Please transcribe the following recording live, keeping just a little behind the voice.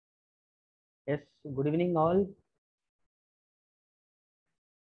Yes, good evening all.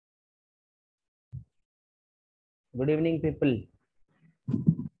 Good evening people.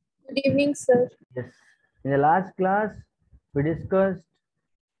 Good evening, sir. Yes, in the last class we discussed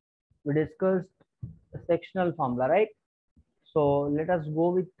sectional formula, right? So let us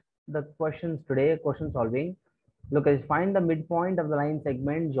go with the questions today, question solving. Look, I find the midpoint of the line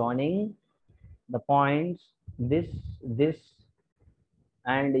segment joining the points this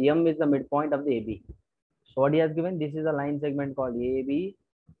and M is the midpoint of the AB. So what he has given, this is a line segment called AB.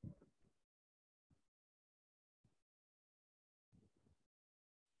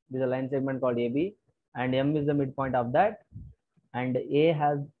 This is a line segment called AB and M is the midpoint of that, and A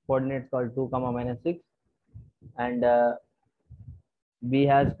has coordinates called 2 comma minus 6 and B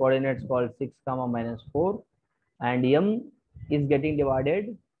has coordinates called 6 comma minus 4 and M is getting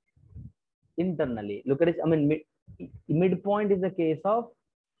divided internally. Look at it. I mean, midpoint is the case of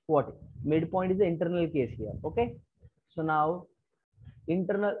what? Midpoint is the internal case here. Okay. So now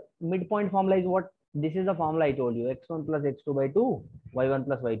internal midpoint formula is what? This is the formula I told you: x1 plus x2 by 2, y1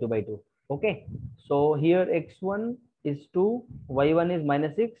 plus y2 by 2. Okay. So here x1 is 2, y1 is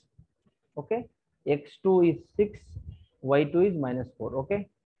minus 6. Okay. X2 is 6, y2 is minus 4. Okay.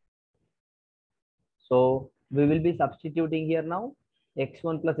 So we will be substituting here now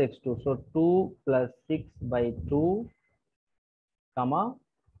x1 plus x2. So 2 plus 6 by 2 comma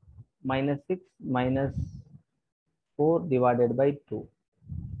minus 6 minus 4 divided by 2.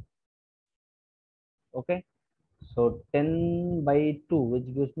 Okay. So 10 by 2, which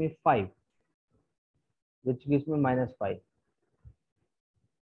gives me 5, which gives me minus 5.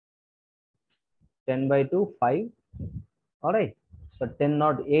 10 by 2, 5. All right. So 10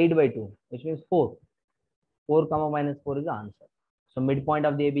 not 8 by 2, which means 4. 4 comma minus 4 is the answer. So midpoint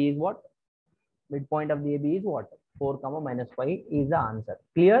of the AB is what? Midpoint of the AB is what? 4 comma minus 5 is the answer.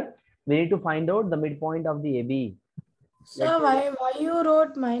 Clear? We need to find out the midpoint of the AB. Sir, why you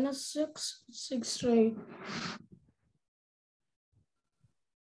wrote minus 6, right?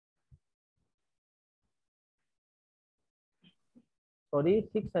 Sorry,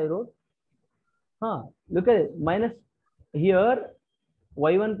 6 I wrote. Look at it. Minus here,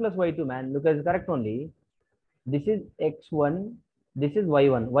 y1 plus y2, man. Look at it, correct only. This is x1, this is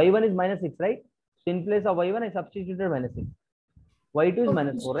y1. Y1 is minus 6, right? So in place of y1, I substituted minus 6. Y2 is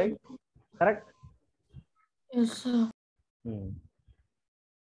minus 4, right? Correct? Yes, sir.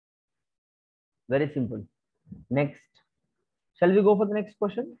 Very simple. Next. Shall we go for the next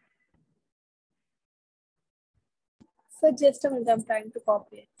question? Sir, just a minute, I'm trying to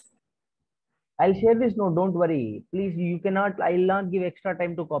copy it. I'll share this note, don't worry. Please, you cannot, I'll not give extra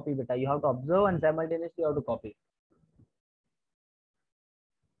time to copy beta. You have to observe and simultaneously you have to copy.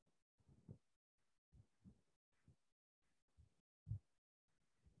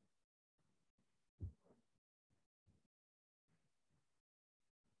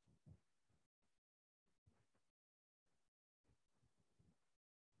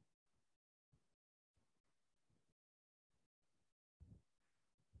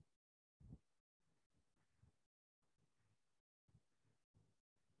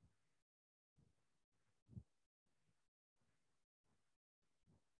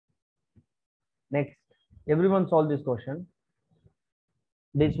 Next, everyone solve this question.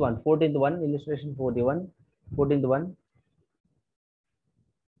 This one, 14th one, illustration 41, 14th one.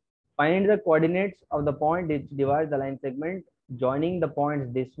 Find the coordinates of the point which divides the line segment joining the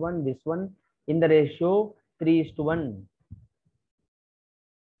points this one in the ratio 3:1.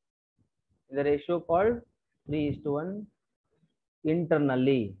 In the ratio called 3:1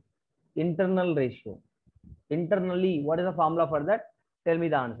 internally. Internal ratio. Internally, what is the formula for that? Tell me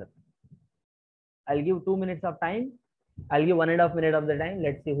the answer. I'll give 2 minutes of time. I'll give 1.5 minutes of the time.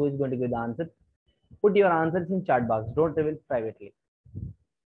 Let's see who is going to give the answer. Put your answers in chat box. Don't reveal privately.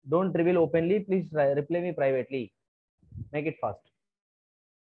 Don't reveal openly. Please reply me privately. Make it fast.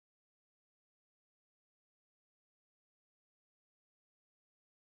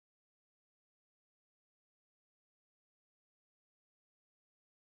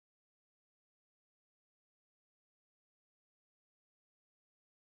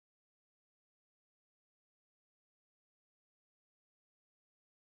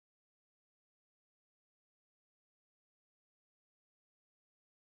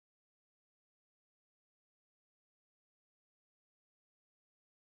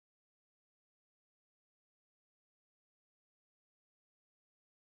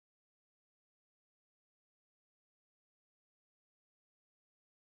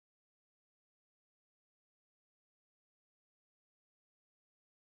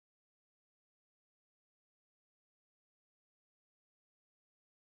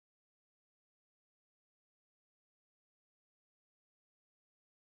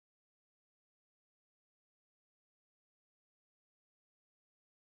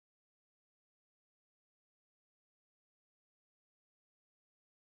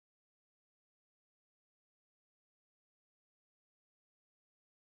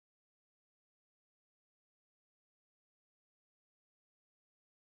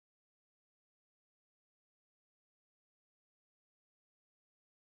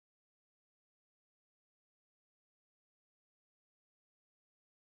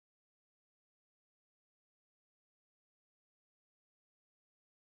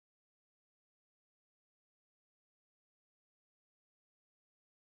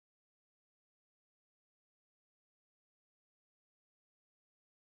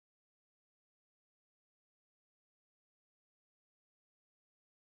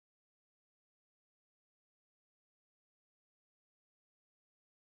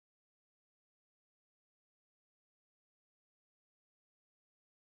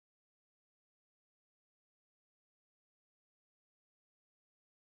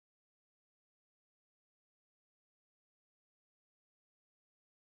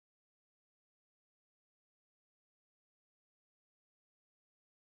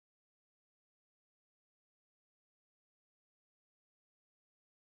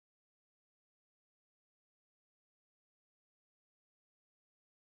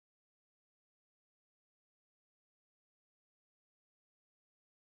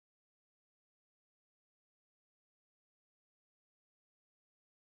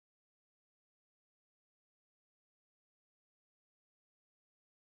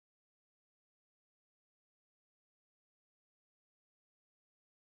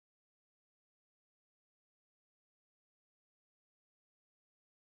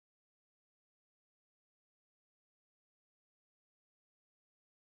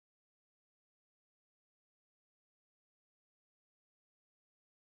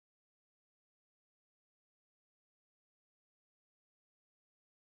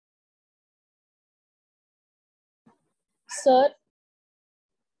 Sir,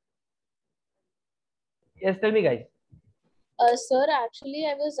 Yes, tell me, guys. sir, actually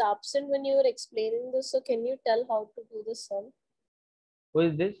I was absent when you were explaining this. So can you tell how to do this sum? Who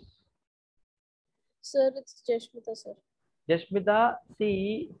is this? Sir, it's Jashmita, sir. Jashmita,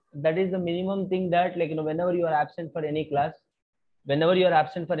 see, that is the minimum thing that, like, whenever you are absent for any class,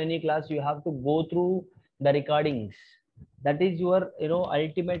 you have to go through the recordings. That is your,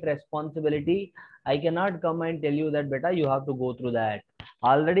 ultimate responsibility. I cannot come and tell you that, beta, you have to go through that.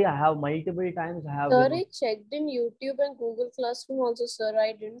 Already, I have multiple times. Sir, I checked in YouTube and Google Classroom also, sir.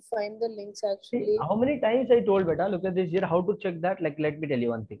 I didn't find the links actually. See, how many times I told, beta, look at this here, how to check that. Like, let me tell you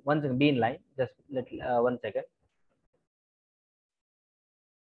one thing. One second, be in line. Just 1 second.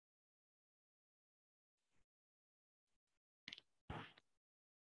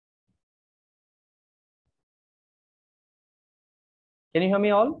 Can you hear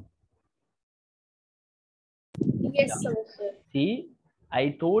me all? Yes, sir. See,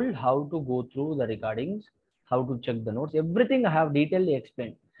 I told how to go through the recordings, how to check the notes, everything I have detailedly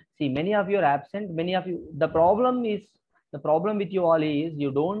explained. See, many of you are absent, many of you, the problem with you all is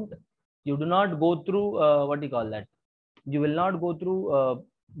you do not go through, what do you call that? You will not go through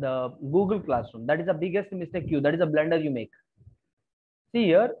the Google Classroom. That is the biggest mistake that is a blunder you make. See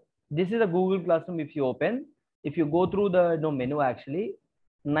here, this is a Google Classroom. If you open, if you go through the menu, actually,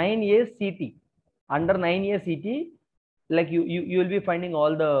 9A CT, under 9A CT, like you will be finding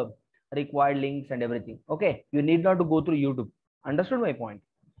all the required links and everything. Okay, you need not to go through YouTube. Understood my point?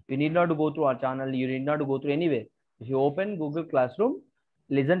 You need not to go through our channel. You need not to go through anywhere. If you open Google Classroom,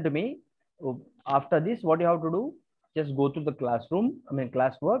 listen to me. After this, what you have to do, just go to the classroom,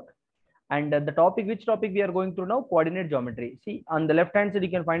 classwork, and the topic, which topic we are going through now? Coordinate geometry. See, on the left hand side, you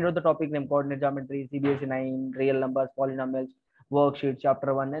can find out the topic name: coordinate geometry, CBSE 9, real numbers, polynomials, worksheet,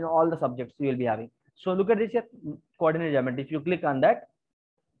 chapter 1, and all the subjects you will be having. So look at this here, coordinate geometry. If you click on that,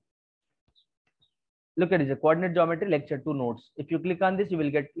 look at this, coordinate geometry lecture 2 notes. If you click on this, you will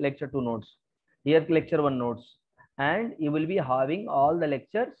get lecture 2 notes. Here, lecture 1 notes, and you will be having all the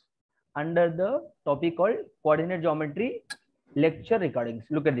lectures under the topic called coordinate geometry lecture recordings.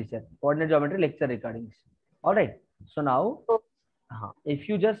 Look at this here, coordinate geometry lecture recordings. All right. So now, if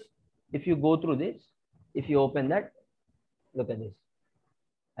you go through this, if you open that, look at this.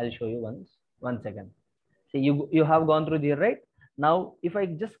 I'll show you once. 1 second. See, you have gone through here, right? Now, if I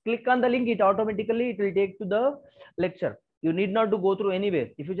just click on the link, it automatically will take to the lecture. You need not to go through anywhere.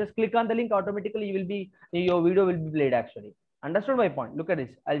 If you just click on the link, automatically your video will be played actually. Understood my point? Look at this.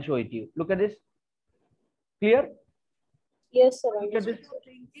 I'll show it to you. Look at this. Clear? Yes, sir. Look at this.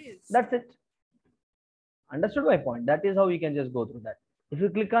 That's it. Understood my point? That is how you can just go through that. If you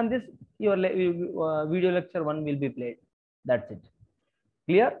click on this, your video lecture 1 will be played. That's it.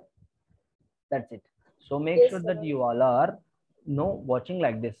 Clear? That's it. So make sure that you all are watching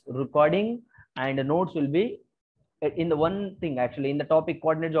like this. Recording and notes will be in the one thing, actually, in the topic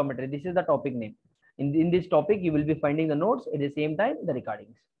coordinate geometry. This is the topic name. In this topic, you will be finding the notes at the same time the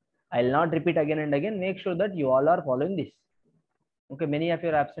recordings. I'll not repeat again and again. Make sure that you all are following this. Okay, many of you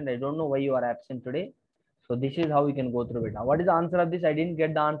are absent. I don't know why you are absent today. So this is how we can go through it. Now, what is the answer of this? I didn't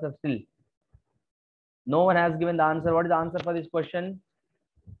get the answer still. No one has given the answer. What is the answer for this question?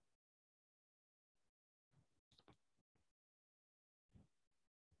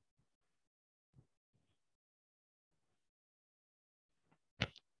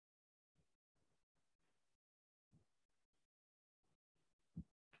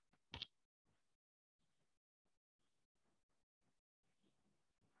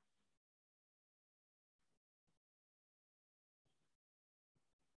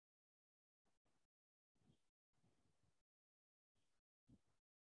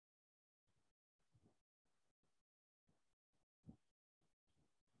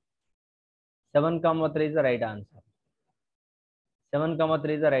 Seven comma 3 is the right answer. 7 comma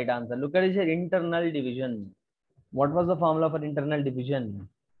 3 is the right answer. Look at this here, internal division. What was the formula for internal division?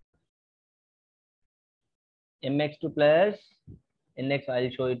 mx2 plus nx. I'll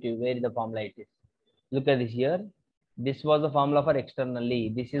show it to you where the formula it is. Look at this here. This was the formula for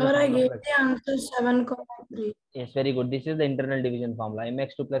externally. This is the I formula gave the answer 7,3. Yes, very good. This is the internal division formula.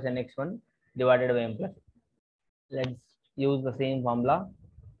 mx2 plus nx1 divided by m plus. Let's use the same formula.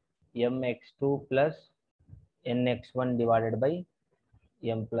 mx2 plus nx1 divided by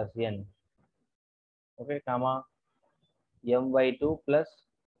m plus n. Okay, comma my2 plus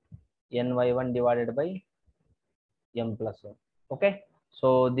ny1 divided by m plus 1. Okay,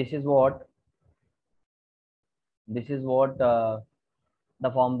 so this is what the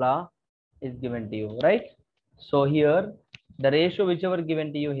formula is given to you, right? So here the ratio whichever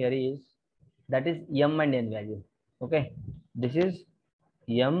given to you here is, that is m and n value. Okay, this is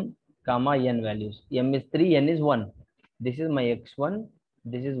m comma n values. M is 3, n is 1. This is my x1,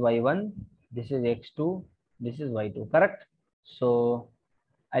 this is y1, this is x2, this is y2. Correct? So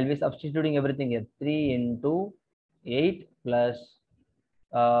I'll be substituting everything here. 3 into 8 plus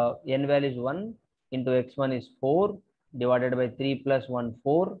n value is 1 into x1 is 4 divided by 3 plus 1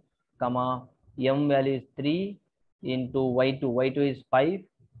 4 comma m value is 3 into y2. Y2 is 5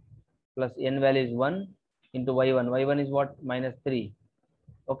 plus n value is 1 into y1. Y1 is what? Minus 3.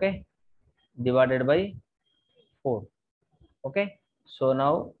 Okay, divided by 4. Okay, so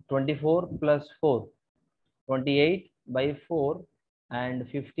now 24 plus 4, 28 by 4, and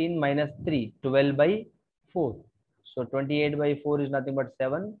 15 minus 3, 12 by 4. So 28 by 4 is nothing but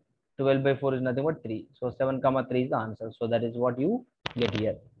 7, 12 by 4 is nothing but 3. So 7 comma 3 is the answer. So that is what you get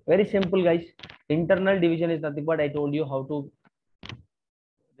here. Very simple, guys. Internal division is nothing but I told you how to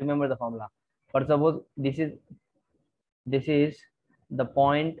remember the formula. For suppose this is the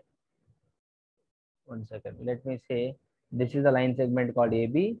point. One second, let me say this is the line segment called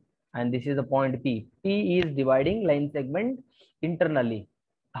AB and this is the point P. P is dividing line segment internally.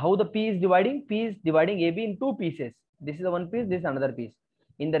 How the P is dividing? P is dividing AB in two pieces. This is the one piece, this is another piece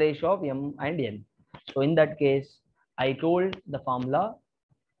in the ratio of M and N. So in that case, I told the formula.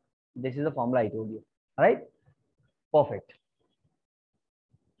 This is the formula I told you. All right? Perfect.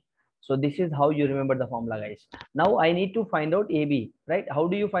 So this is how you remember the formula, guys. Now I need to find out AB, right? How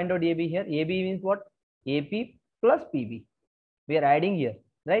do you find out AB here? AB means what? AP plus PB. We are adding here,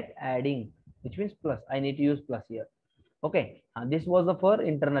 right? Adding, which means plus. I need to use plus here. Okay. This was the for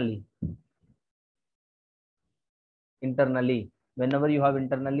internally. Internally. Whenever you have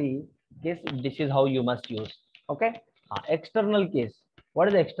internally case, this is how you must use. Okay. External case. What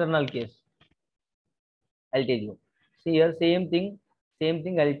is the external case? I'll tell you. See here, same thing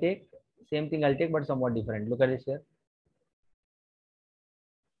I'll take. Same thing I'll take, but somewhat different. Look at this here.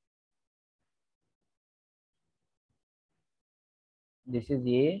 This is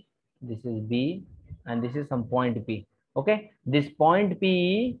A, this is B, and this is some point P. Okay, this point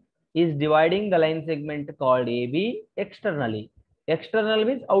P is dividing the line segment called AB externally. External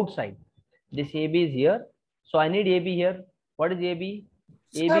means outside. This AB is here, so I need AB here. What is AB?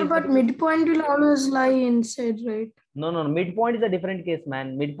 Sir, but midpoint will always lie inside, right? No. Midpoint is a different case,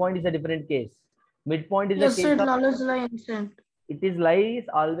 man. Midpoint is a different case. Midpoint is yes, a case sir, it of, will always lie inside. It is lies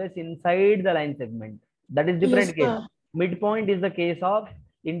always inside the line segment. That is different Yes, case. sir. Midpoint is the case of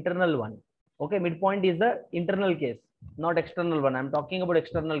internal one. Okay, midpoint is the internal case, not external one. I'm talking about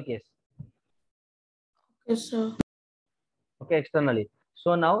external case. Yes, sir. Okay, externally.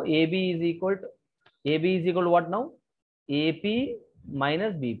 So now AB is equal to what now? AP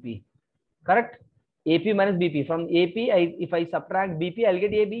minus BP. Correct? AP minus BP. From AP, if I subtract BP, I'll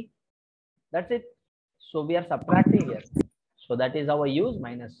get AB. That's it. So we are subtracting here. So that is how I use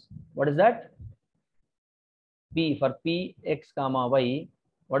minus. What is that? P for P x comma y.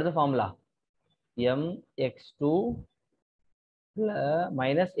 What is the formula? mx2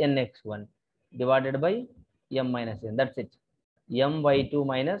 minus nx1 divided by m minus n. That's it. my2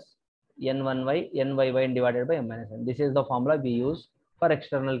 minus n1y nyy divided by m minus n. This is the formula we use for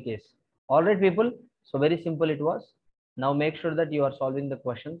external case. All right, people. So very simple it was. Now make sure that you are solving the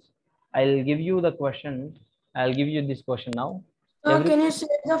questions. I'll give you the question. I'll give you this question now. Can you say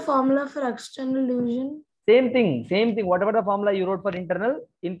the formula for external division? Same thing. Whatever the formula you wrote for internal,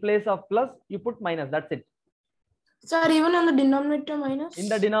 in place of plus, you put minus. That's it. Sir, even on the denominator minus? In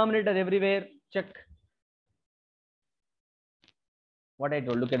the denominator, everywhere, check. What I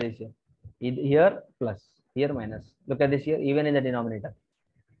told, look at this here. Here plus, here minus. Look at this here, even in the denominator.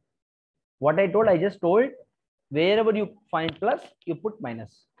 What I told, I just told, wherever you find plus, you put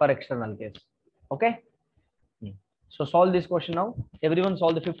minus for external case. Okay? So solve this question now. Everyone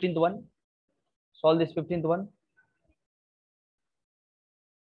solve the 15th one. Solve this 15th one.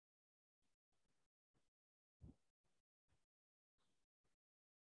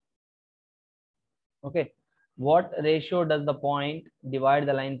 Okay. What ratio does the point divide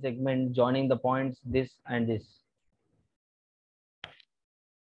the line segment joining the points this and this?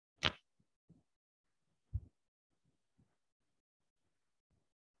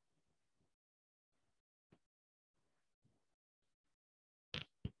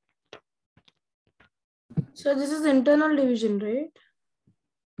 So this is internal division, right?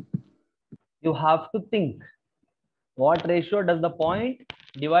 You have to think. What ratio does the point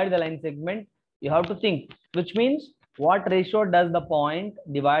divide the line segment? You have to think, which means what ratio does the point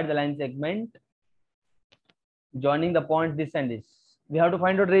divide the line segment joining the points this and this? We have to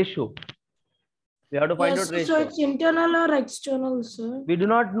find out ratio. We have to find out ratio. So it's internal or external, sir? We do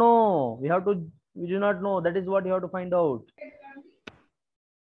not know. We have to You do not know. That is what you have to find out.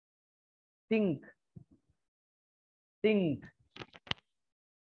 Think. Think.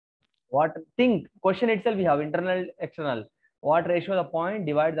 What? Think. Question itself we have internal, external. What ratio the point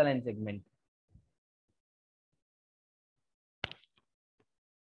divide the line segment?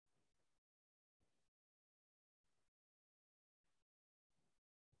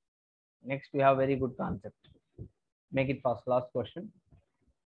 Next, we have very good concept. Make it fast. Last question.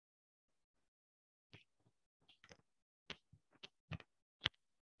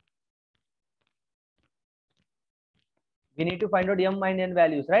 We need to find out m and n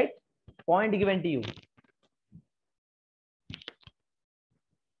values, right? Point given to you.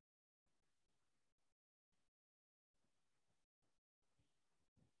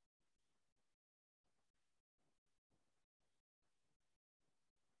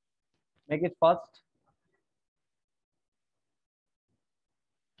 Make it fast.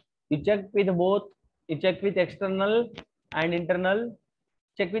 You check with both. You check with external and internal.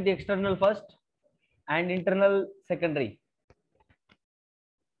 Check with the external first and internal secondary.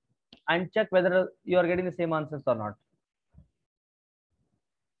 And check whether you are getting the same answers or not.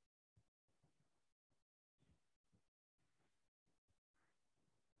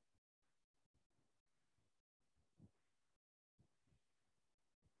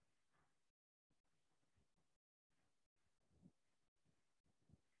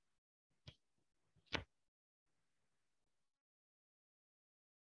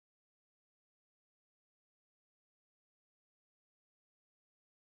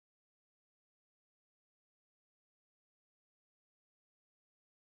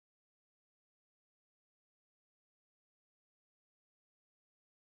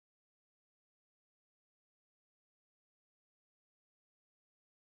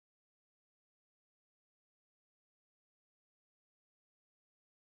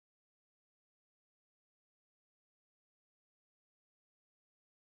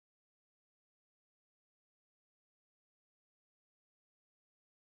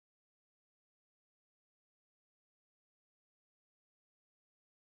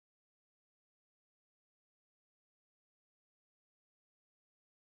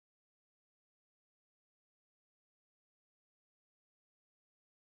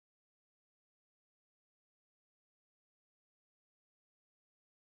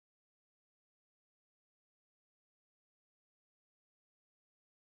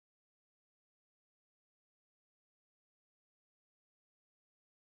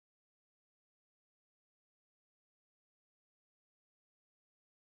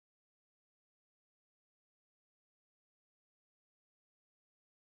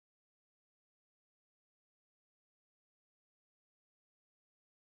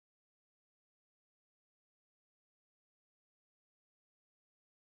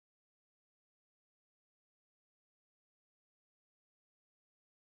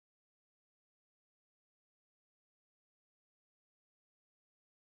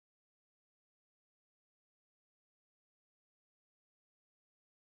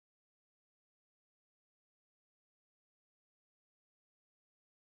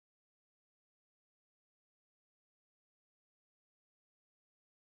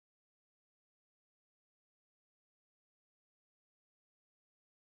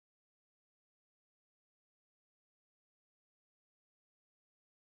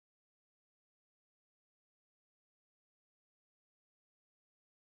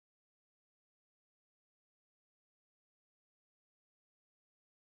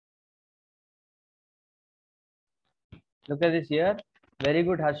 Look at this here. Very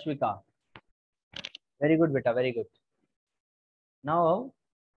good, Hashwika. Very good, beta. Very good. Now,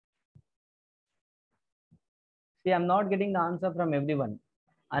 see, I'm not getting the answer from everyone.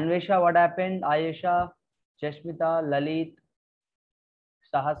 Anvesha, what happened? Ayesha, Chashmita, Lalit,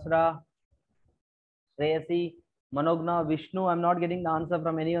 Sahasra, Shreyasi, Manogna, Vishnu. I'm not getting the answer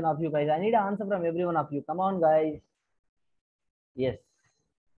from any one of you guys. I need an answer from every one of you. Come on, guys. Yes.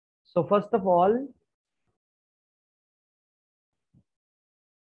 So first of all,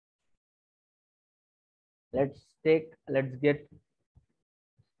 let's get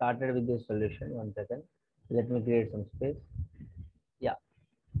started with this solution. 1 second. Let me create some space. Yeah.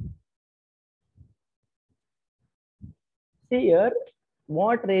 See here,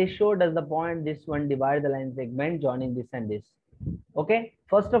 what ratio does the point this one divide the line segment joining this and this? Okay.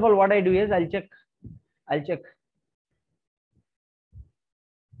 First of all, what I do is I'll check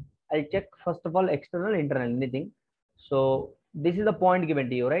first of all external, internal, anything. So this is the point given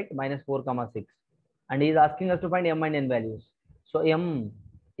to you, right? -4, 6. And he is asking us to find m and n values. So m,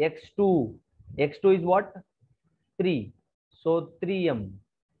 x2 is what? 3. So 3m,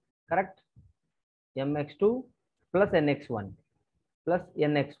 correct? mx2 plus nx1 plus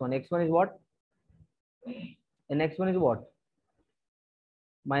nx1. X1 is what? Nx1 is what?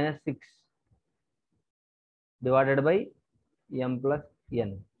 Minus 6 divided by m plus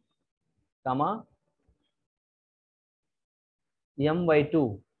n, comma m by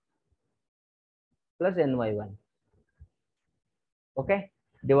 2 plus n by 1. Okay,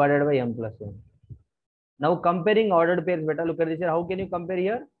 divided by m plus n. Now comparing ordered pairs, beta, look at this here. How can you compare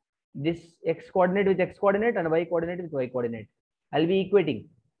here? This x coordinate with x coordinate and y coordinate with y coordinate. I'll be equating.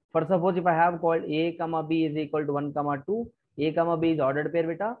 For suppose if I have called a comma b is equal to 1 comma 2, a comma b is ordered pair,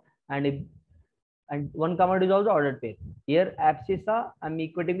 beta, and 1 comma 2 is also ordered pair. Here abscissa, I'm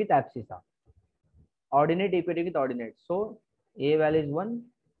equating with abscissa. Ordinate equating with ordinate. So a value is 1,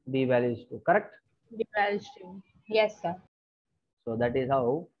 b value is 2. Correct? B value is 2. Yes, sir. So that is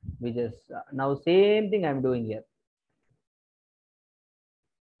how we just now same thing I'm doing here.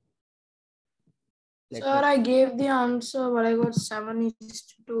 Sir, I gave the answer, but I got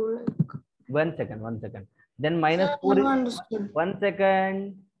 7:2. Like, 1 second. Then minus sir, 4 I is, understood. 1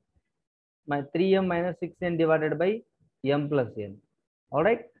 second. My 3m minus 6n divided by m plus n. All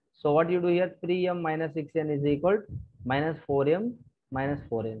right. So what you do here, 3m minus 6n is equal to minus 4m minus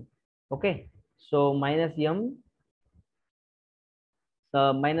 4n. Okay. So minus m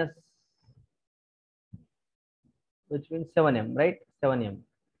minus, which means 7m, right? 7m.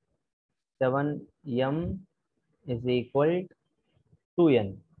 7m is equal to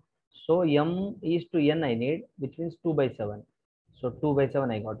n. So m is to n I need, which means 2 by 7. So 2 by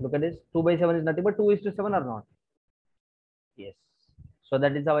 7 I got. Look at this. 2 by 7 is nothing but 2 is to 7 or not? Yes. So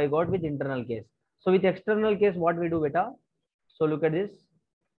that is how I got with internal case. So with external case, what we do, beta? So look at this.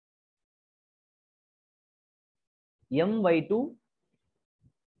 M by 2,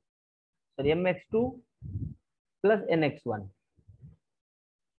 sorry, mx2 plus nx1.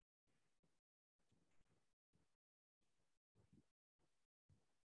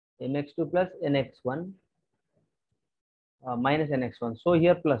 Mx2 plus nx1 minus nx1. So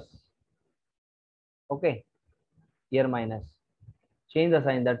here plus. Okay. Here minus. Change the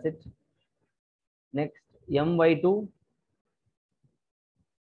sign. That's it. Next, m by 2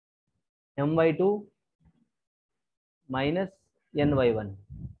 minus n by 1.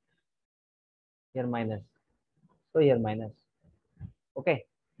 Here minus. So here minus. Okay.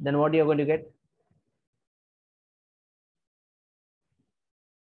 Then what you are going to get?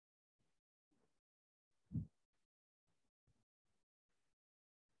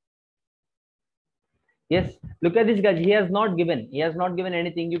 Yes, look at this, guys. He has not given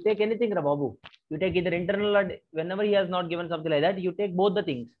anything. You take anything, Rababu. You take either internal or whenever he has not given something like that, you take both the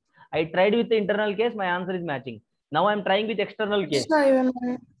things. I tried with the internal case, my answer is matching. Now I'm trying with external case. It's not even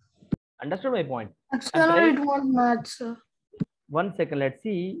Understood my point? external, it won't match, sir. 1 second, let's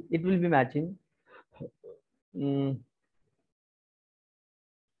see. It will be matching. So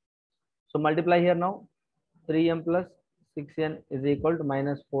multiply here now. 3m plus 6n is equal to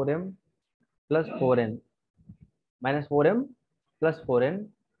minus 4m plus 4n. Minus 4m plus 4n.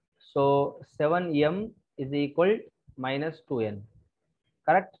 So 7m is equal to minus 2n.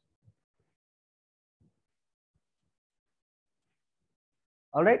 Correct?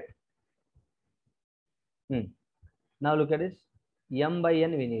 All right. Now look at this. M by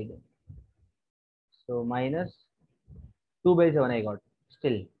n we need. So minus 2 by 7 I got.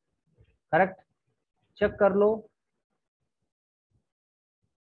 Still. Correct? Check kar lo.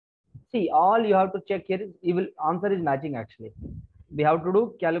 See, all you have to check here is you will answer is matching actually. We have to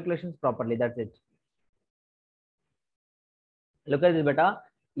do calculations properly. That's it. Look at this, beta.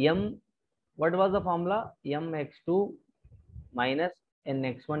 M, what was the formula? mx2 minus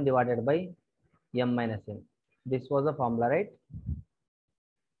nx1 divided by m minus n. This was the formula, right?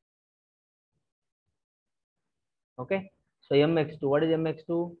 Okay. So mx2, what is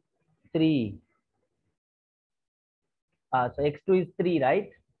mx2? 3. So x2 is 3, right?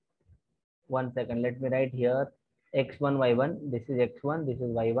 1 second. Let me write here x1, y1. This is x1, this is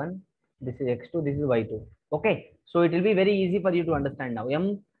y1, this is x2, this is y2. Okay. So it will be very easy for you to understand now.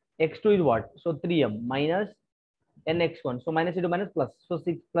 X2 is what? So 3m minus nx1. So minus into minus plus. So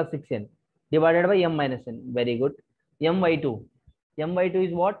 6 plus 6n divided by m minus n. Very good. My2. My2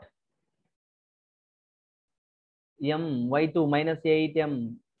 is what? My2 minus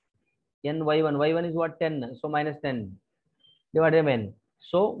 8m. Ny1. Y1 is what? 10. So minus 10 divided by n.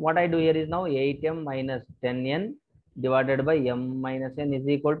 So what I do here is now 8m minus 10n divided by m minus n is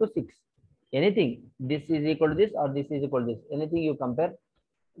equal to 6. Anything. This is equal to this or this is equal to this. Anything you compare,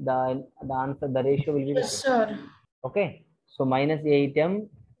 the answer, the ratio will be the Yes, same. sir. Okay. So minus 8m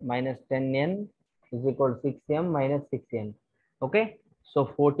minus 10n is equal to 6m minus 6n. Okay. So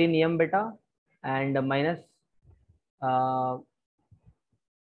 14m beta and minus 4n.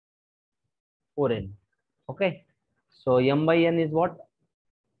 Okay, so m by n is what?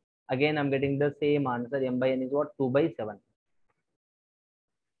 Again, I'm getting the same answer. M by n is what? 2 by 7.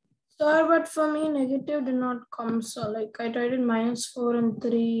 Sir, but for me, negative did not come. So, like, I tried it -4 and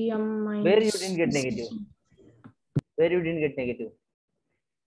 3 minus. Where you didn't get negative? Where you didn't get negative?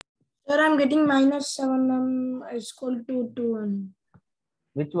 Sir, I'm getting -7 is equal to 2 and.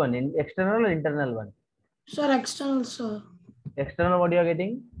 Which one? In external or internal one? Sir, external, sir. External, what you are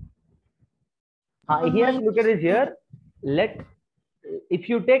getting? Here, Minus look at it here. If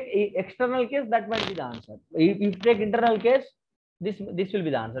you take external case, that might be the answer. If you take internal case, this will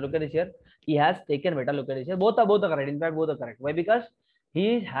be the answer. Look at this here. He has taken beta. Look at this here. Both are correct. In fact, both are correct. Why? Because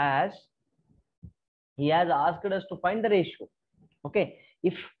he has asked us to find the ratio. Okay.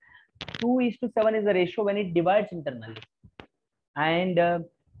 If 2:7 is the ratio when it divides internally, and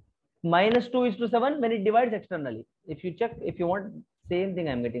 -2:7 when it divides externally. If you check, if you want, same thing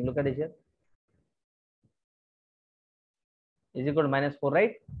I'm getting. Look at this here. Is equal to -4,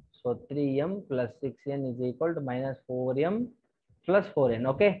 right? So 3m plus 6n is equal to -4m plus 4n.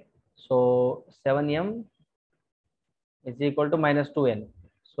 Okay. So 7m is equal to -2n.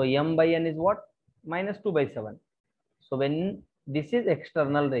 So m by n is what? -2 by 7. So when this is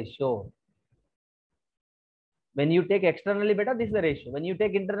external ratio. When you take externally beta, this is the ratio. When you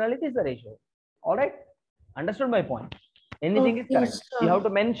take internally, this is the ratio. All right. Understood my point? Anything is correct. Yes, You have to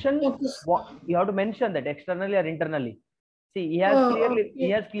mention yes. what you have to mention that externally or internally. See, he has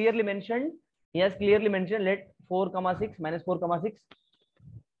clearly mentioned. He has clearly mentioned. Let 4,6 minus 4,6.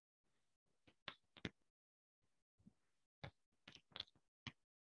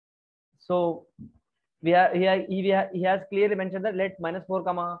 So he has clearly mentioned that let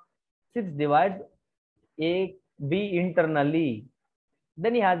 -4,6 divides a b internally.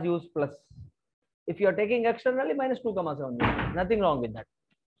 Then he has used plus. If you are taking externally, -2,7. Nothing wrong with that.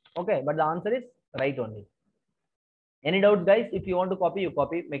 Okay, but the answer is right only. Any doubts, guys? If you want to copy, you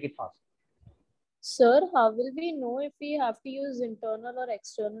copy. Make it fast. Sir, how will we know if we have to use internal or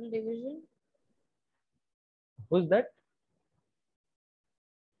external division? Who's that?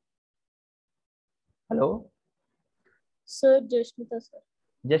 Hello? Sir, Jashmita, sir.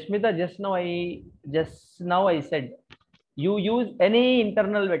 Jashmita, just now I said you use any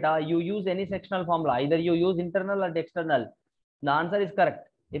internal beta, you use any sectional formula. Either you use internal or external. The answer is correct.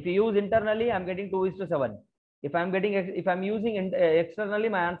 If you use internally, I'm getting 2:7. If I'm using externally,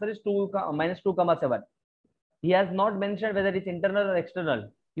 my answer is -2,7. He has not mentioned whether it's internal or external.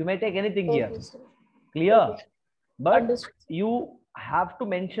 You may take anything here. Sir. Clear? Okay. But Understood. you have to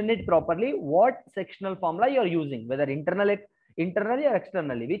mention it properly. What sectional formula you are using, whether internally or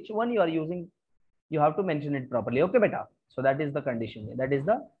externally, which one you are using, you have to mention it properly. Okay, beta. So that is the condition. That is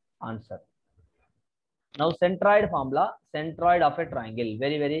the answer. Now centroid formula, centroid of a triangle,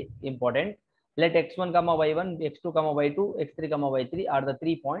 very, very important. Let x1, y1, x2, y2, x3, y3 are the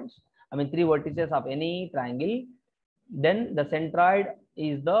 3 points. I mean 3 vertices of any triangle. Then the centroid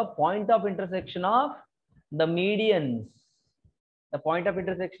is the point of intersection of the medians. The point of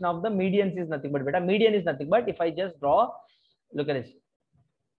intersection of the medians is nothing but beta. Median is nothing but if I just draw, look at this.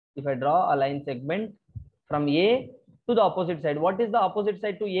 If I draw a line segment from A to the opposite side, what is the opposite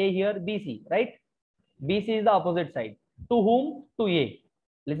side to A here? BC, right? BC is the opposite side. To whom? To A.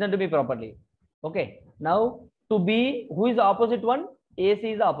 Listen to me properly. Okay. Now to B, who is the opposite one?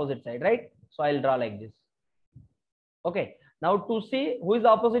 AC is the opposite side, right? So I'll draw like this. Okay. Now to C, who is the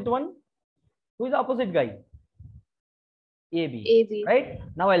opposite one? Who is the opposite guy? AB. AB. Right?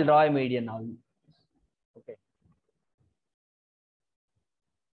 Now I'll draw a median now. Okay.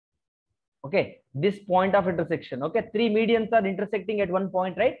 Okay. This point of intersection. Okay. 3 medians are intersecting at one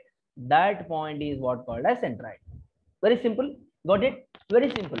point, right? That point is what called as centroid. Very simple. Got it? Very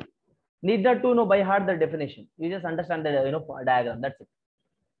simple. Need not to know by heart the definition. You just understand the diagram. That's it.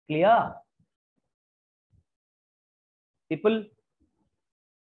 Clear? People,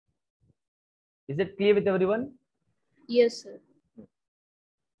 is it clear with everyone? Yes, sir.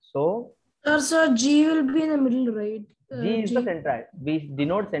 So Sir, G will be in the middle, right? G is the centroid. We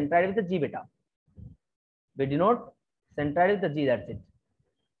denote centroid with the G beta. We denote centroid with the G. That's it.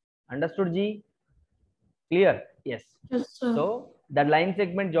 Understood, G? Clear? Yes. Yes, sir. So that line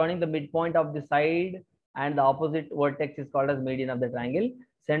segment joining the midpoint of the side and the opposite vertex is called as median of the triangle.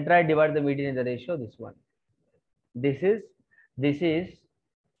 Centroid divides the median in the ratio. This one. This is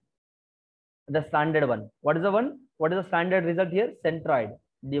the standard one. What is the one? What is the standard result here? Centroid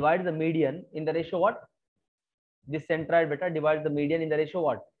divides the median in the ratio what? This centroid beta divides the median in the ratio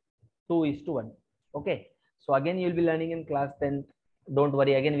what? 2:1. Okay. So again, you will be learning in class 10th Don't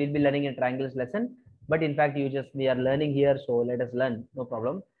worry, again we'll be learning a triangles lesson, but in fact we are learning here, so let us learn, no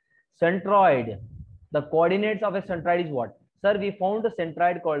problem. Centroid, the coordinates of a centroid is what? Sir, we found a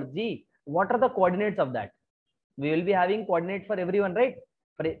centroid called G. What are the coordinates of that? We will be having coordinates for everyone, right?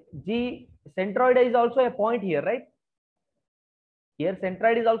 For G, centroid is also a point here, right? Here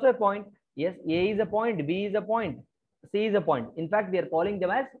centroid is also a point. Yes, A is a point, B is a point, C is a point. In fact, we are calling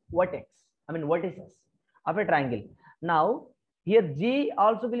them as vertices of a triangle. Now, here G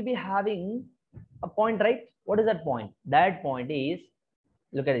also will be having a point, right? What is that point? That point is,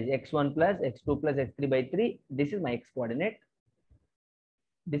 look at it, x1 plus x2 plus x3 by 3. This is my x coordinate.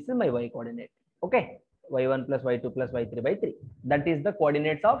 This is my y coordinate. Okay, y1 plus y2 plus y3 by 3. That is the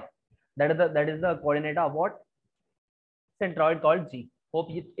coordinates of, that is the coordinate of what? Centroid called G. Hope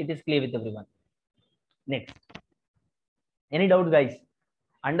it is clear with everyone. Next, any doubts, guys?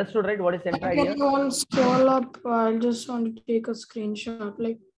 Understood, right? What is centroid here? Can you want scroll up? I just want to take a screenshot.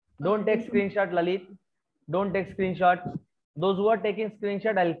 Like, don't take screenshot, Lalit. Don't take screenshot. Those who are taking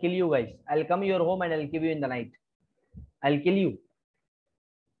screenshot, I'll kill you guys. I'll come to your home and I'll kill you in the night. I'll kill you.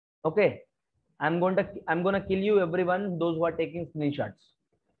 Okay. I'm gonna kill you, everyone. Those who are taking screenshots.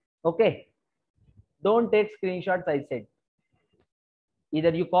 Okay. Don't take screenshots, I said.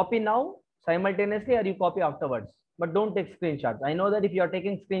 Either you copy now simultaneously or you copy afterwards, but don't take screenshots. I know that if you are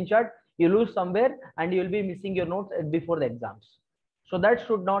taking screenshot, you lose somewhere and you will be missing your notes before the exams. So that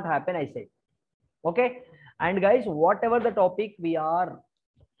should not happen, I said. Okay. And guys, whatever the topic we are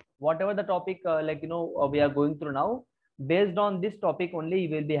going through now, based on this topic only, you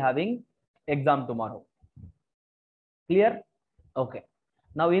will be having exam tomorrow. Clear? Okay.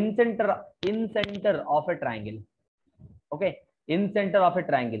 Now in center of a triangle. Okay. In center of a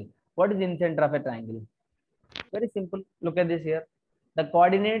triangle. What is in center of a triangle? Very simple. Look at this here. The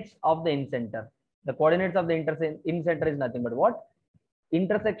coordinates of the in center. The coordinates of the in center is nothing but what?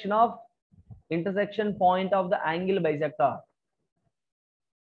 Intersection point of the angle bisector.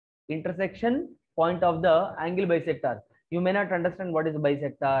 Intersection point of the angle bisector. You may not understand what is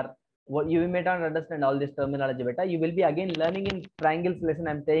bisector. You may not understand all this terminology beta. You will be again learning in triangles lesson.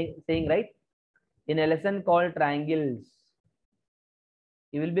 I'm saying right? In a lesson called triangles.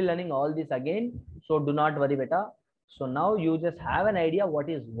 You will be learning all this again. So do not worry beta. So now you just have an idea what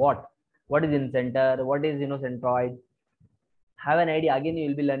is what. What is in center? What is centroid? Have an idea. Again, you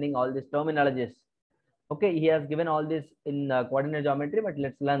will be learning all these terminologies. Okay, he has given all this in coordinate geometry, but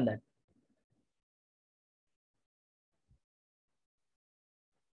let's learn that.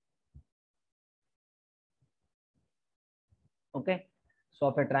 Okay, so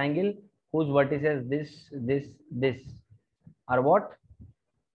of a triangle whose vertices this are what?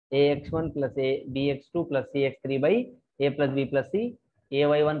 ax1 plus a bx2 plus cx3 by a plus b plus c,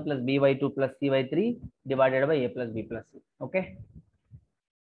 ay1 plus by2 plus cy3 divided by a plus b plus c. Okay.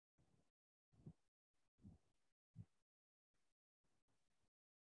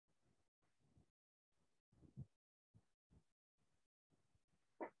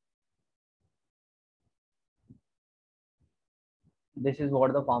 This is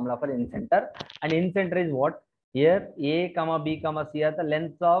what the formula for in center, and in center is what? Here a comma b comma c are the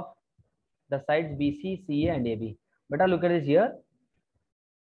lengths of the sides bc, ca and ab. But look at this here.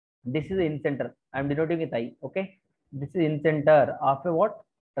 This is in center. I am denoting with I. Okay, this is in center of a what?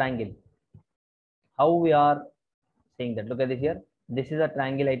 Triangle. How we are saying that? Look at this here. This is a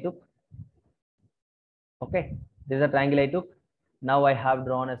triangle I took. Okay, this is a triangle I took. Now I have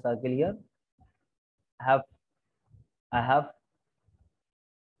drawn a circle here. I have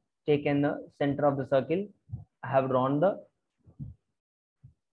taken the center of the circle. I have drawn the,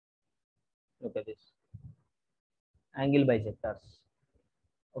 look at this, angle bisectors.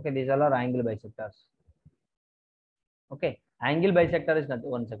 Okay, these all are angle bisectors. Okay, angle bisector is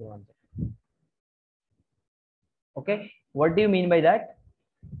nothing. One second. Okay, what do you mean by that?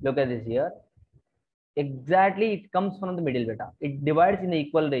 Look at this here. Exactly, it comes from the middle beta. It divides in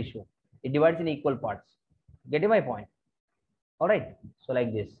equal ratio. It divides in equal parts. Getting my point? All right. So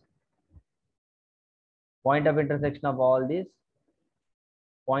like this. Point of intersection of all these.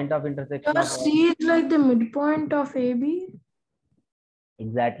 Point of intersection of C is like the midpoint of AB.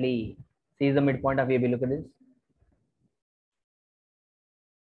 Exactly. C is the midpoint of AB. Look at this.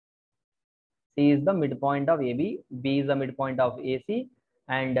 C is the midpoint of AB. B is the midpoint of AC.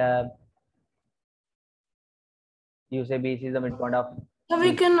 And you say BC is the midpoint of. So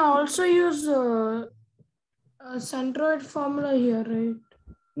we can also use a centroid formula here, right?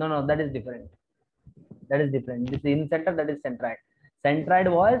 No, that is different. That is different. This is in center, that is centroid.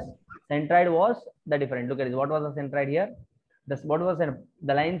 Centroid was the different. Look at this. What was the centroid here? What was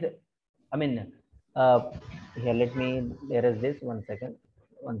the lines? I mean, Here, let me erase this. 1 second.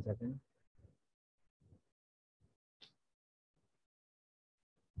 1 second.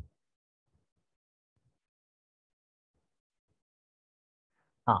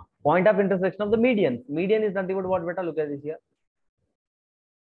 Point of intersection of the medians. Median is nothing but what, beta? Look at this here.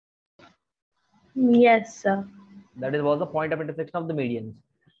 Yes, sir. That is was the point of intersection of the medians.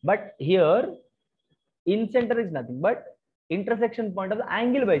 But here, in center is nothing but intersection point of the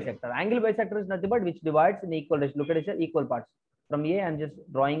angle bisector. Angle bisector is nothing but which divides in equal ratio. Look at it here, equal parts. From A, I'm just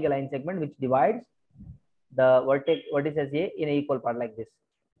drawing a line segment which divides the vertex as A in an equal part like this.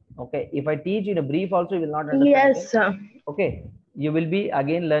 Okay. If I teach in a brief also, you will not understand. Yes, again. sir. Okay. You will be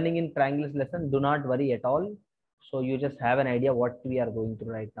again learning in triangles lesson. Do not worry at all. So you just have an idea what we are going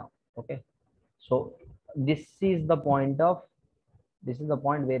through right now. Okay. So this is the point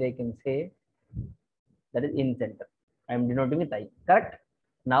where I can say that is in center. I am denoting with I. Correct?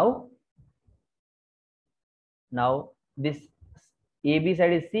 Now this AB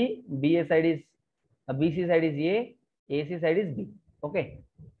side is C, BA side is BC side is A, AC side is B. Okay.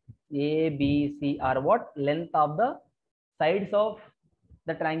 A, B, C are what? Length of the sides of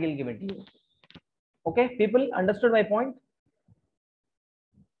the triangle given to you. Okay, people understood my point?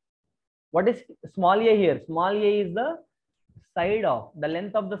 What is small a here? Small a is the side of the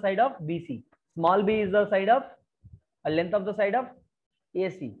length of the side of BC. Small b is the side of length of the side of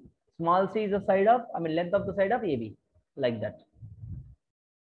AC. Small c is the side of length of the side of AB, like that.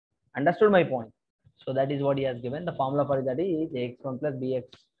 Understood my point? So that is what he has given. The formula for that is ax1 plus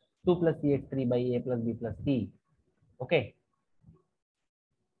bx2 plus cx3 by a plus b plus c. Okay.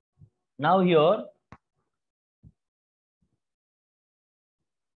 Now here,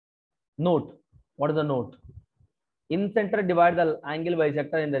 note. What is the note? In center divide the angle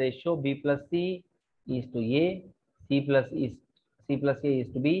bisector in the ratio b plus c is to a, c plus a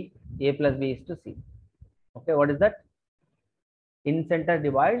is to b, a plus b is to c. Okay, what is that? In center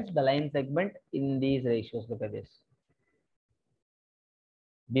divides the line segment in these ratios. Look at this.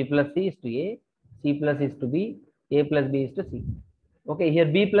 B plus c is to a, c plus is to b, a plus b is to c. Okay, here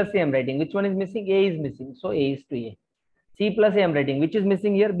b plus c I am writing. Which one is missing? A is missing, so a is to a. C plus a I am writing. Which is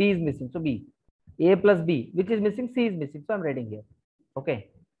missing here? B is missing, so b. A plus b, which is missing? C is missing, so I am writing here. Okay.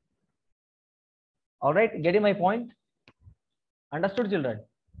 All right, getting my point? Understood, children?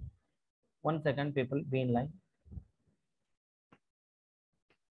 1 second, people, be in line.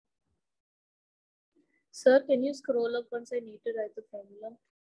 Sir, can you scroll up once I need to write the formula?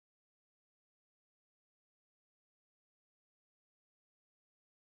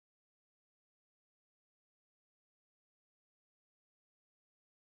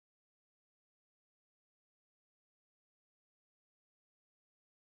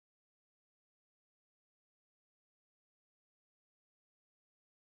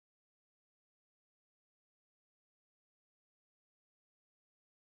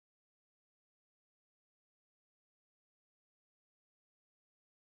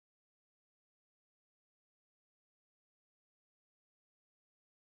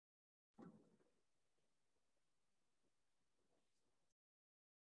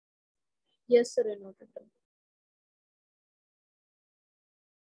 Yes, sir, I noted down.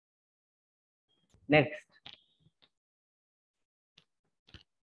 Next.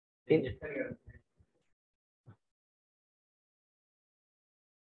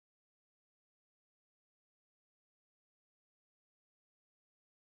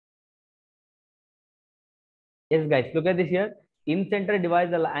 Yes, guys, look at this here. In center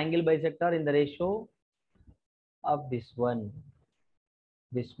divides the angle bisector in the ratio of this one,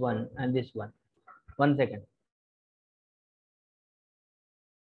 and this one. 1 second.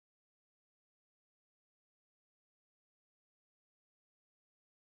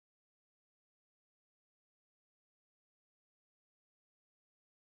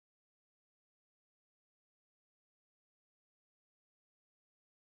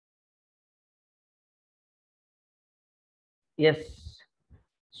 Yes.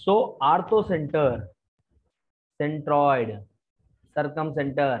 So orthocenter, centroid,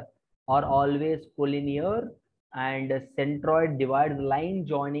 circumcenter are always collinear, and centroid divides line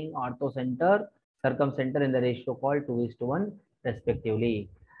joining orthocenter, circumcenter in the ratio called 2:1 respectively.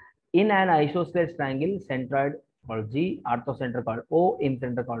 In an isosceles triangle, centroid called G, orthocenter called O,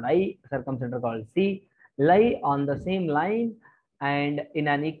 incenter called I, circumcenter called C, lie on the same line, and in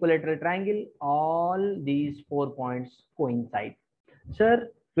an equilateral triangle, all these 4 points coincide. Sir,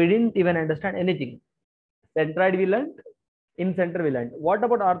 we didn't even understand anything. Centroid we learned, in center we learned. What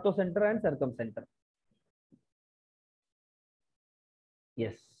about orthocenter and circumcenter?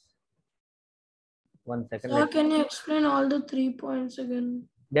 Yes. 1 second. Sir, can you explain all the 3 points again?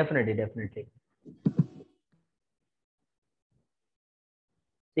 Definitely.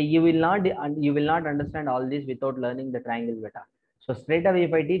 See, you will not understand all this without learning the triangle beta. So straight away,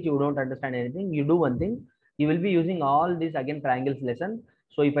 if I teach, you don't understand anything. You do one thing, you will be using all this again triangles lesson.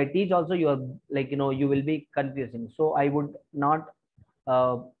 So if I teach also, you are like, you will be confusing. So I would not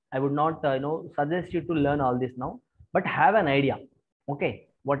suggest you to learn all this now, but have an idea. Okay,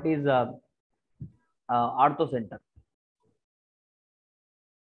 what is ortho center?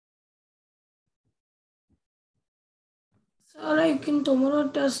 So like in tomorrow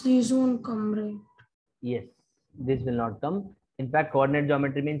test, these won't come, right? Yes, this will not come. In fact, coordinate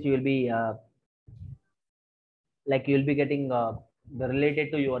geometry means you will be getting the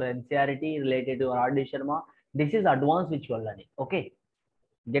related to your NCRT, related to your R.D. Sharma. This is advanced which you are learning. Okay,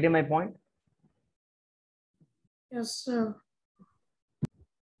 getting my point? Yes, sir.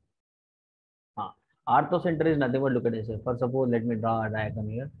 Ortho center is nothing but, look at this. For suppose, let me draw a diagram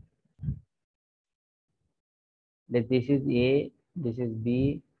here. Like this is A, this is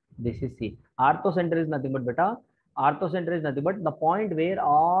B, this is C. Ortho center is nothing but beta. Ortho center is nothing but the point where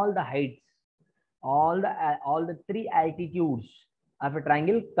all the heights, all the three altitudes of a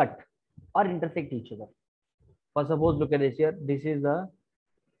triangle cut or intersect each other. For suppose, look at this here. This is the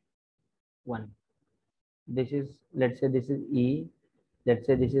one. This is, let's say this is E. Let's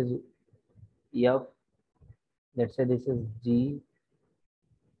say this is F. Let's say this is G.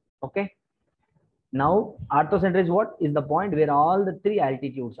 Okay. Now, orthocenter is what? Is the point where all the three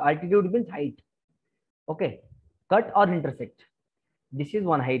altitudes. Altitude means height. Okay. Cut or intersect. This is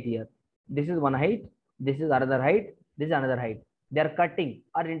one height here. This is one height. This is another height. This is another height. They are cutting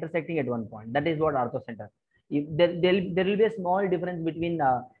or intersecting at one point. That is what orthocenter. If there will be a small difference between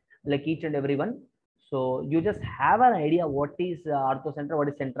like each and every one. So you just have an idea what is orthocenter, what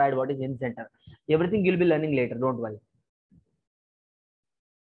is centroid, what is incenter. Everything you'll be learning later. Don't worry.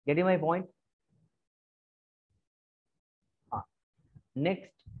 Getting my point?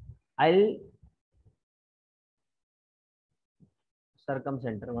 Next, I'll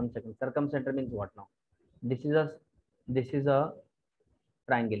circumcenter. One second. Circumcenter means what now? This is a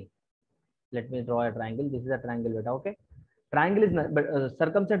triangle. Let me draw a triangle. This is a triangle beta. Okay. Triangle is not, but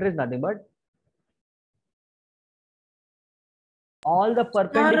circumcenter is nothing but all the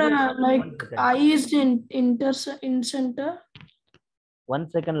perpendicular. Like I is in center. One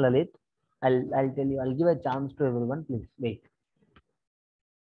second, Lalit. I'll tell you. I'll give a chance to everyone. Please wait.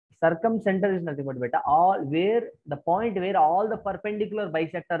 Circumcenter is nothing but beta. The point where all the perpendicular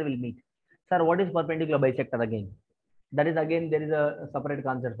bisector will meet. Sir, what is perpendicular bisector again? That is again, there is a separate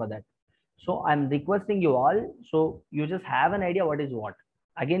concept for that. So I'm requesting you all. So you just have an idea what is what.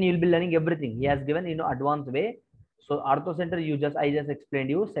 Again, you'll be learning everything. He has given advanced way. So orthocenter, I just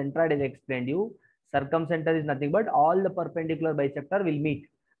explained you. Centroid is explained you. Circumcenter is nothing but all the perpendicular bisector will meet.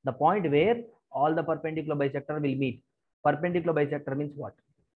 The point where all the perpendicular bisector will meet. Perpendicular bisector means what?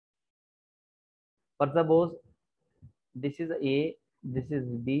 For suppose this is A, this is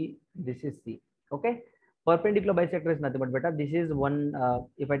B, this is C. Okay. Perpendicular bisector is nothing but beta. This is one.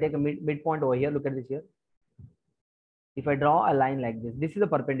 If I take a midpoint over here, look at this here. If I draw a line like this, this is a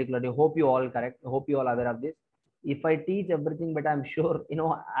perpendicular. I hope you all correct. I hope you all aware of this. If I teach everything, but I'm sure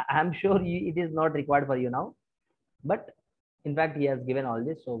I'm sure it is not required for you now. But in fact, he has given all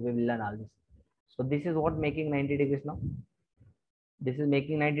this, so we will learn all this. So this is what making 90 degrees now. This is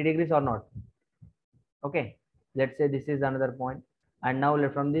making 90 degrees or not? Okay. Let's say this is another point, and now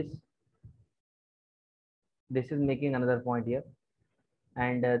from this is making another point here,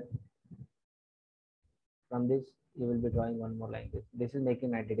 and from this you will be drawing one more like this. This is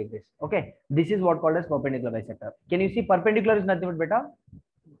making 90 degrees. Okay, this is what called as perpendicular bisector. Can you see perpendicular is nothing but beta?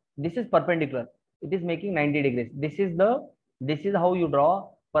 This is perpendicular. It is making 90 degrees. This is how you draw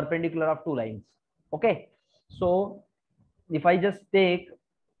perpendicular of two lines. Okay, so if I just take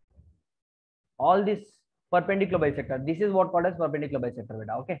all this perpendicular bisector, this is what called as perpendicular bisector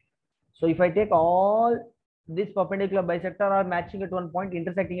beta. Okay, so if I take all this perpendicular bisector are matching at one point,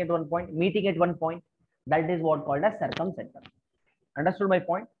 intersecting at one point, meeting at one point, that is what called as circumcenter. Understood my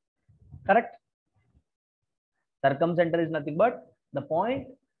point? Correct? Circumcenter is nothing but the point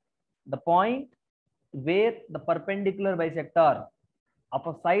where the perpendicular bisector of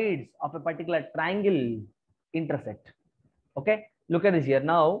a sides of a particular triangle intersect. Okay, look at this here.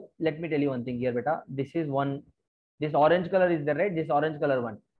 Now let me tell you one thing here beta. This is one, this orange color is the red, this orange color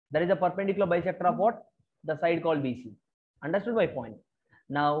one, that is a perpendicular bisector of what? The side called BC. Understood my point?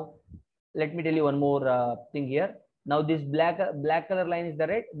 Now let me tell you one more thing here. Now this black color line is the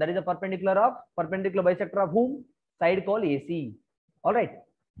red, that is a perpendicular bisector of whom? Side called AC. All right.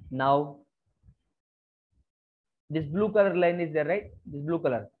 Now this blue color line is there, right? This blue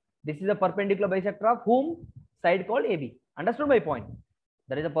color. This is a perpendicular bisector of whom? Side called AB. Understood my point?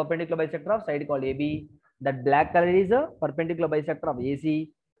 There is a perpendicular bisector of side called AB. That black color is a perpendicular bisector of AC.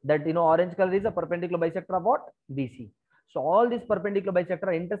 That orange color is a perpendicular bisector of what? BC. So all these perpendicular bisector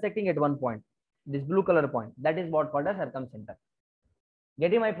are intersecting at one point. This blue color point. That is what called as circumcenter.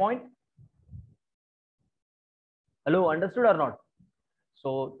 Getting my point? Hello, understood or not?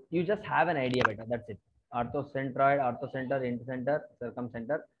 So you just have an idea better. That's it. Orthocentroid, orthocenter, intercenter,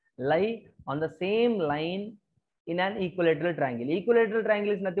 circumcenter lie on the same line in an equilateral triangle. Equilateral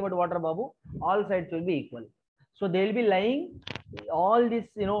triangle is nothing but water, Babu. All sides will be equal. So they will be lying all this,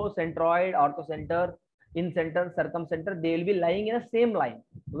 centroid, orthocenter, incenter, circumcenter. They will be lying in a same line.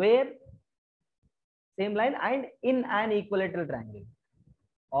 Where? Same line and in an equilateral triangle.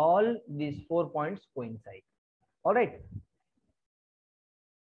 All these 4 points coincide. All right.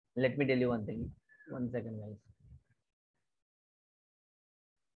 Let me tell you one thing. 1 second, guys.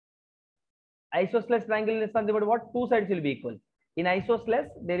 Isosceles triangle is something about what? Two sides will be equal. In isosceles,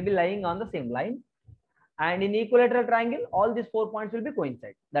 they will be lying on the same line. And in equilateral triangle, all these 4 points will be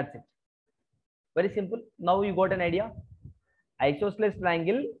coincide. That's it. Very simple. Now you got an idea. Isosceles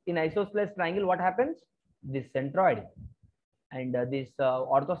triangle. In isosceles triangle, what happens? This centroid and this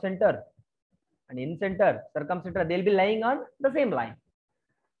orthocenter and incenter, circumcenter, they'll be lying on the same line.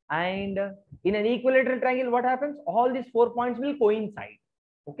 And in an equilateral triangle, what happens? All these 4 points will coincide.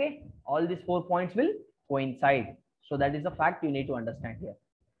 Okay, all these 4 points will coincide. So that is the fact you need to understand here.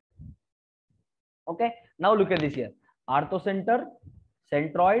 Okay, now look at this here. Orthocenter,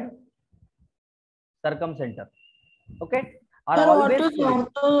 centroid, circumcenter. Okay, are Sir, what always is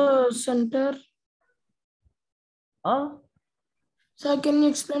orthocenter? Sir, can you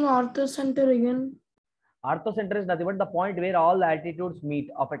explain orthocenter again? Orthocenter is nothing but the point where all the altitudes meet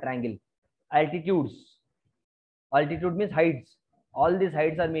of a triangle. Altitudes. Altitude means heights. All these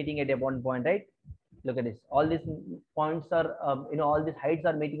heights are meeting at one point, right? Look at this. All these points are, all these heights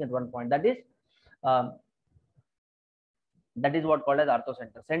are meeting at one point. That is what called as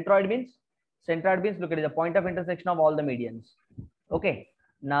orthocenter. Centroid means, look at it, the point of intersection of all the medians. Okay.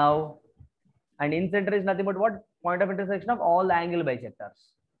 Now, and incenter is nothing but what? Point of intersection of all the angle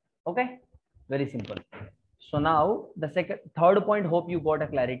bisectors. Okay. Very simple. So now the third point, hope you got a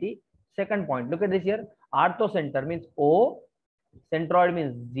clarity. Second point, look at this here. Orthocenter means O, centroid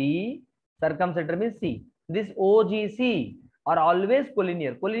means Z, circumcenter means C. This OGC are always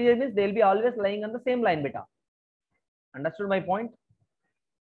collinear. Collinear means they'll be always lying on the same line, beta. Understood my point?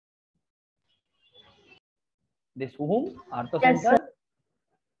 This whom? Orthocenter, Yes,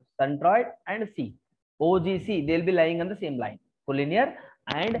 centroid and C. OGC, they'll be lying on the same line. Collinear.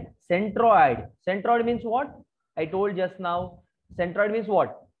 And centroid. Centroid means what? I told just now. Centroid means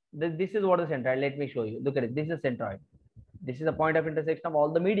what? This is what the centroid. Let me show you. Look at it. This is centroid. This is the point of intersection of all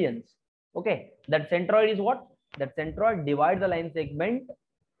the medians. Okay. That centroid is what? That centroid divides the line segment.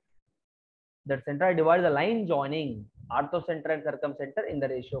 That centroid divides the line joining orthocenter and circumcenter in the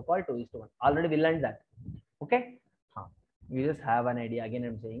ratio called 2:1. Already we learned that. Okay. We just have an idea. Again,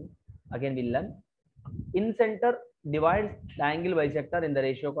 I'm saying. Again, we'll learn. Incenter divides the angle bisector in the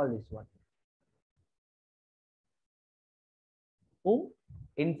ratio called this one. Whom?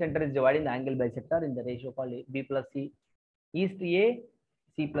 Incenter is dividing the angle bisector in the ratio called B plus C is to A,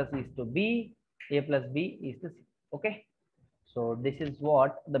 C plus E is to B, A plus B is to C. Okay. So this is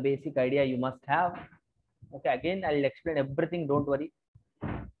what the basic idea you must have. Okay. Again, I'll explain everything. Don't worry.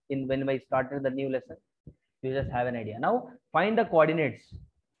 When I started the new lesson, you just have an idea. Now find the coordinates.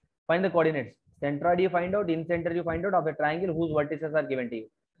 Find the coordinates. Centroid you find out, incenter you find out of a triangle whose vertices are given to you.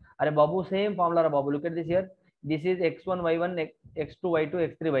 Are Babu, same formula, Babu. Look at this here. This is x1, y1, x2, y2,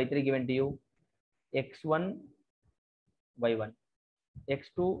 x3, y3 given to you. x1, y1,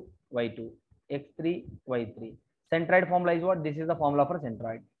 x2, y2, x3, y3. Centroid formula is what? This is the formula for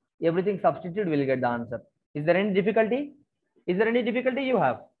centroid. Everything substitute, will get the answer. Is there any difficulty? Is there any difficulty you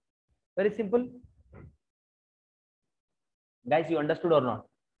have? Very simple. Guys, you understood or not?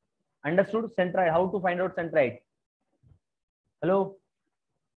 Understood centroid? How to find out centroid? Hello?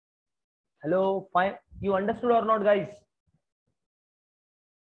 Hello? Fine. You understood or not, guys?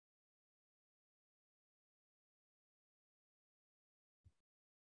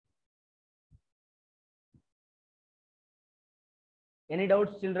 Any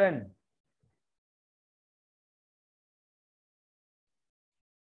doubts, children?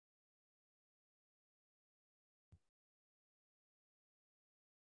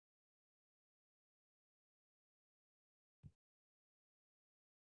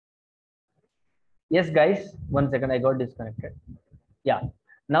 Yes, guys. 1 second, I got disconnected. Yeah.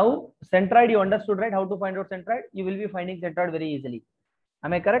 Now, centroid, you understood, right? How to find out centroid? You will be finding centroid very easily.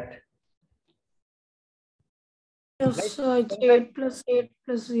 Am I correct? Yes, Guys, so it's 8 plus 8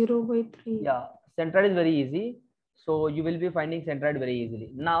 plus 0 by 3. yeah, centroid is very easy. So you will be finding centroid very easily.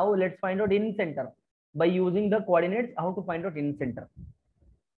 Now let's find out in center by using the coordinates. How to find out in center?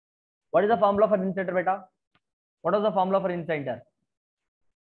 What is the formula for in center, beta? What is the formula for in center?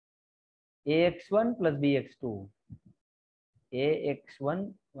 AX1 plus BX2.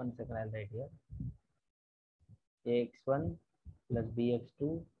 AX1, 1 second, I'll write here. AX1 plus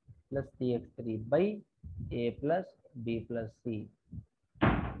BX2 plus CX3 by A plus B plus C,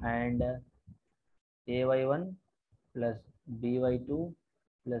 and AY1 plus BY2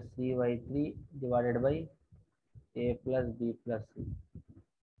 plus CY3 divided by A plus B plus C.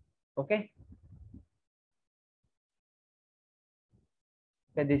 Okay.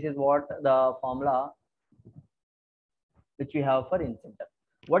 Okay, this is what the formula which we have for in center.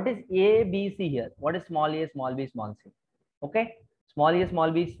 What is A, B, C here? What is small a, small b, small c? Okay, small a,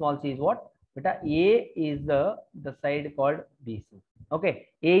 small b, small c is what? Beta, A is the side called BC. Okay,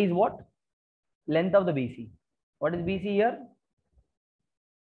 A is what? Length of the BC. What is BC here?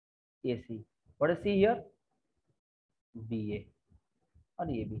 AC. What is C here? BA or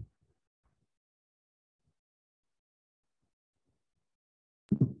AB.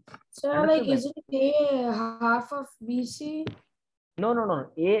 So like, is it A half of BC? No.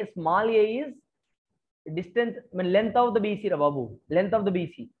 A, small a is distance, I mean length of the BC, Babu. Length of the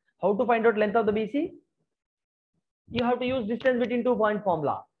BC. How to find out length of the BC? You have to use distance between 2 point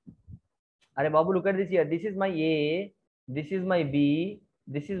formula. Are Babu, look at this here. This is my A, this is my B,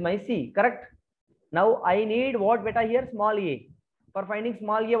 this is my C. Correct? Now I need what beta here? Small a. For finding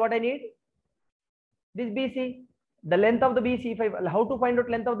small a, what I need? This BC. The length of the BC. How to find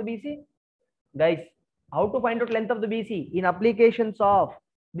out length of the BC? Guys, how to find out length of the BC? In applications of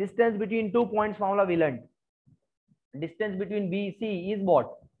distance between 2 points formula we learned. Distance between BC is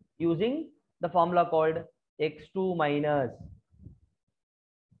what? Using the formula called x2 minus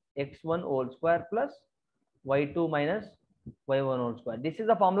x1 whole square plus y2 minus y1 whole square. This is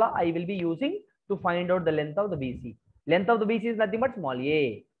the formula I will be using to find out the length of the BC. Length of the BC is nothing but small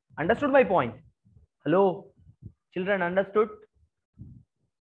a. Understood my point? Hello, children, understood?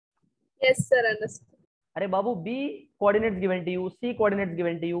 Yes, sir, understood. Are Babu, B coordinates given to you, C coordinates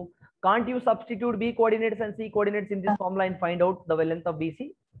given to you. Can't you substitute B coordinates and C coordinates in this formula and find out the length of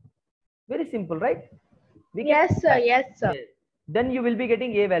BC? Very simple, right? Yes, sir. Yes, sir. Yes. Then you will be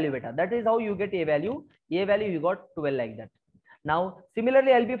getting A value beta. That is how you get A value. A value you got 12 like that. Now,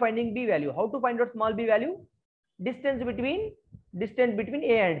 similarly, I'll be finding B value. How to find out small b value? Distance between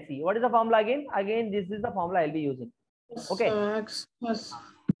A and C. What is the formula again? Again, this is the formula I'll be using. Okay. Yes.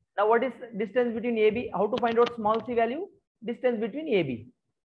 Now, what is distance between AB? How to find out small c value? Distance between AB.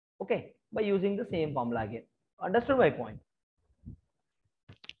 Okay, by using the same formula again. Understood my point?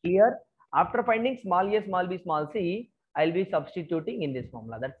 Here, after finding small a, small b, small c, I'll be substituting in this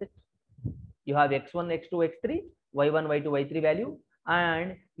formula. That's it. You have x1, x2, x3, y1, y2, y3 value,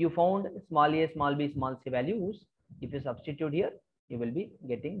 and you found small a, small b, small c values. If you substitute here, you will be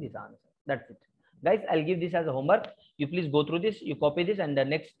getting this answer. That's it. Guys, I'll give this as a homework. You please go through this, you copy this, and the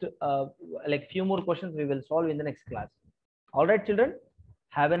next like few more questions we will solve in the next class. All right, children.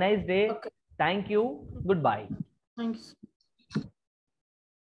 Have a nice day. Okay. Thank you. Goodbye. Thanks.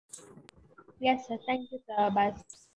 Yes, sir. Thank you, sir. Bye.